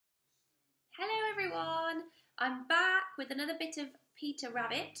everyone, I'm back with another bit of Peter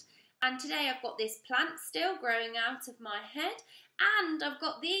Rabbit, and today I've got this plant still growing out of my head, and I've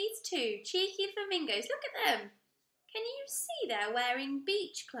got these two cheeky flamingos. Look at them. Can you see they're wearing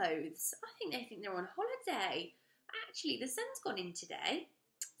beach clothes? I think they're on holiday. Actually, the sun's gone in today.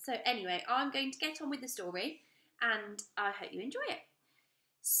 So anyway, I'm going to get on with the story, and I hope you enjoy it.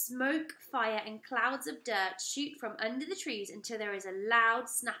 Smoke, fire and clouds of dirt shoot from under the trees until there is a loud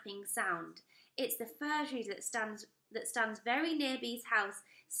snapping sound. It's the fir tree that stands very near Bee's house,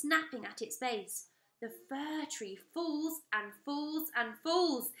 snapping at its base. The fir tree falls and falls and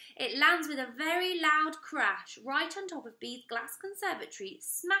falls. It lands with a very loud crash right on top of Bee's glass conservatory,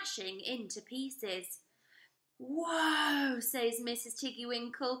 smashing into pieces. "Whoa," says Mrs. Tiggy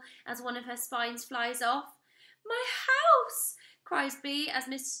Winkle as one of her spines flies off. "My house!" cries Bee as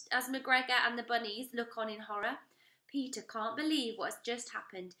McGregor and the bunnies look on in horror. Peter can't believe what has just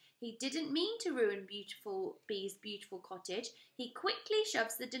happened. He didn't mean to ruin Bee's beautiful cottage. He quickly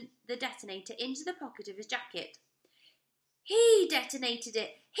shoves the detonator into the pocket of his jacket. "He detonated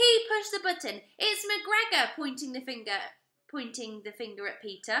it. He pushed the button. It's McGregor," pointing the finger at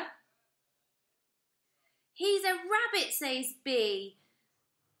Peter. "He's a rabbit," says Bee,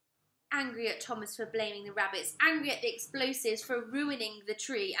 angry at Thomas for blaming the rabbits, angry at the explosives for ruining the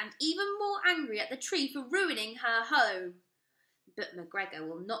tree, and even more angry at the tree for ruining her home. But McGregor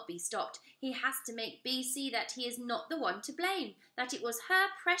will not be stopped. He has to make Bee see that he is not the one to blame, that it was her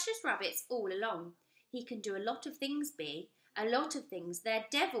precious rabbits all along. He can do a lot of things, Bee, a lot of things. They're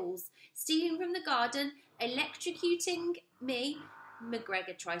devils, stealing from the garden, electrocuting me,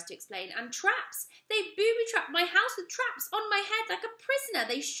 McGregor tries to explain, and traps. They booby-trapped my house with traps on my head like a prisoner.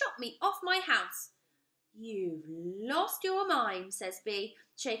 They shot me off my house. "You've lost your mind," says Bee,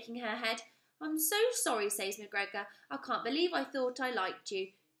 shaking her head. "I'm so sorry," says McGregor. "I can't believe I thought I liked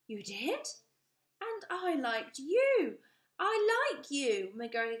you." "You did? And I liked you. I like you."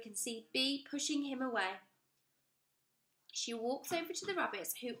 McGregor can see Bee pushing him away. She walks over to the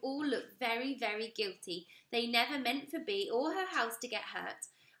rabbits, who all look very, very guilty. They never meant for Bee or her house to get hurt.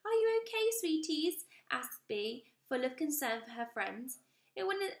 "Are you okay, sweeties?" asks Bee, full of concern for her friends. It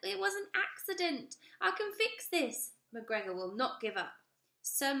was an accident. I can fix this." McGregor will not give up.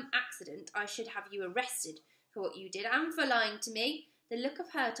 "Some accident. I should have you arrested for what you did and for lying to me." The look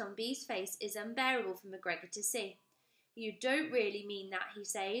of hurt on Bee's face is unbearable for McGregor to see. "You don't really mean that," he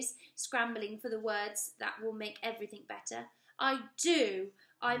says, scrambling for the words that will make everything better. "I do.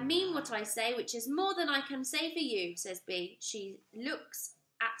 I mean what I say, which is more than I can say for you," says Bee. She looks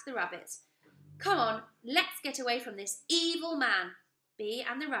at the rabbits. "Come on, let's get away from this evil man." Bee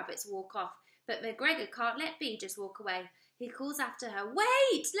and the rabbits walk off, but McGregor can't let Bee just walk away. He calls after her,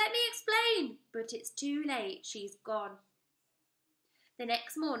 "Wait, let me explain." But it's too late. She's gone. The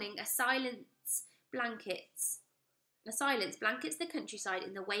next morning, a silence blankets the countryside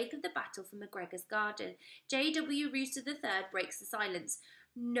in the wake of the battle for McGregor's garden. J.W. Rooster III breaks the silence.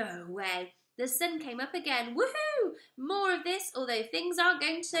 "No way. The sun came up again. Woohoo! More of this, although things aren't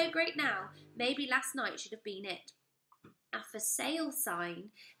going so great now. Maybe last night should have been it." A for sale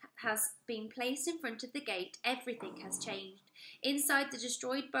sign has been placed in front of the gate. Everything has changed. Inside the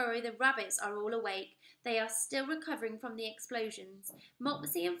destroyed burrow, the rabbits are all awake. They are still recovering from the explosions.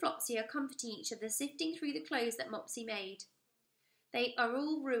 Mopsy and Flopsy are comforting each other, sifting through the clothes that Mopsy made. They are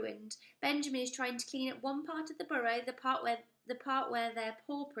all ruined. Benjamin is trying to clean up one part of the burrow, the part where their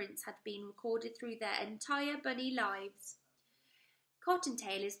paw prints had been recorded through their entire bunny lives.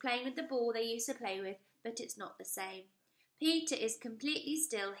 Cottontail is playing with the ball they used to play with, but it's not the same. Peter is completely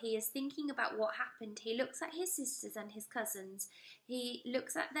still. He is thinking about what happened. He looks at his sisters and his cousins. He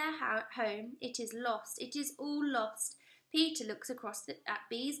looks at their home. It is lost. It is all lost. Peter looks across at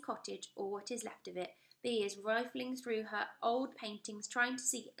Bee's cottage, or what is left of it. Bee is rifling through her old paintings, trying to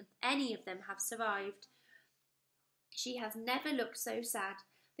see if any of them have survived. She has never looked so sad.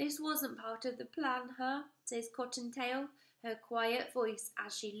 "This wasn't part of the plan, says Cottontail, her quiet voice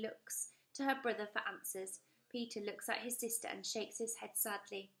as she looks to her brother for answers. Peter looks at his sister and shakes his head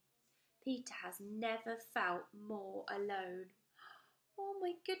sadly. Peter has never felt more alone. Oh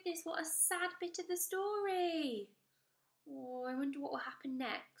my goodness, what a sad bit of the story. Oh, I wonder what will happen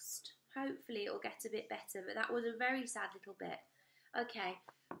next. Hopefully it will get a bit better, but that was a very sad little bit. Okay,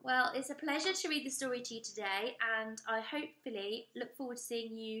 well, it's a pleasure to read the story to you today, and I hopefully look forward to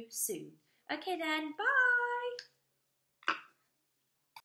seeing you soon. Okay then, bye!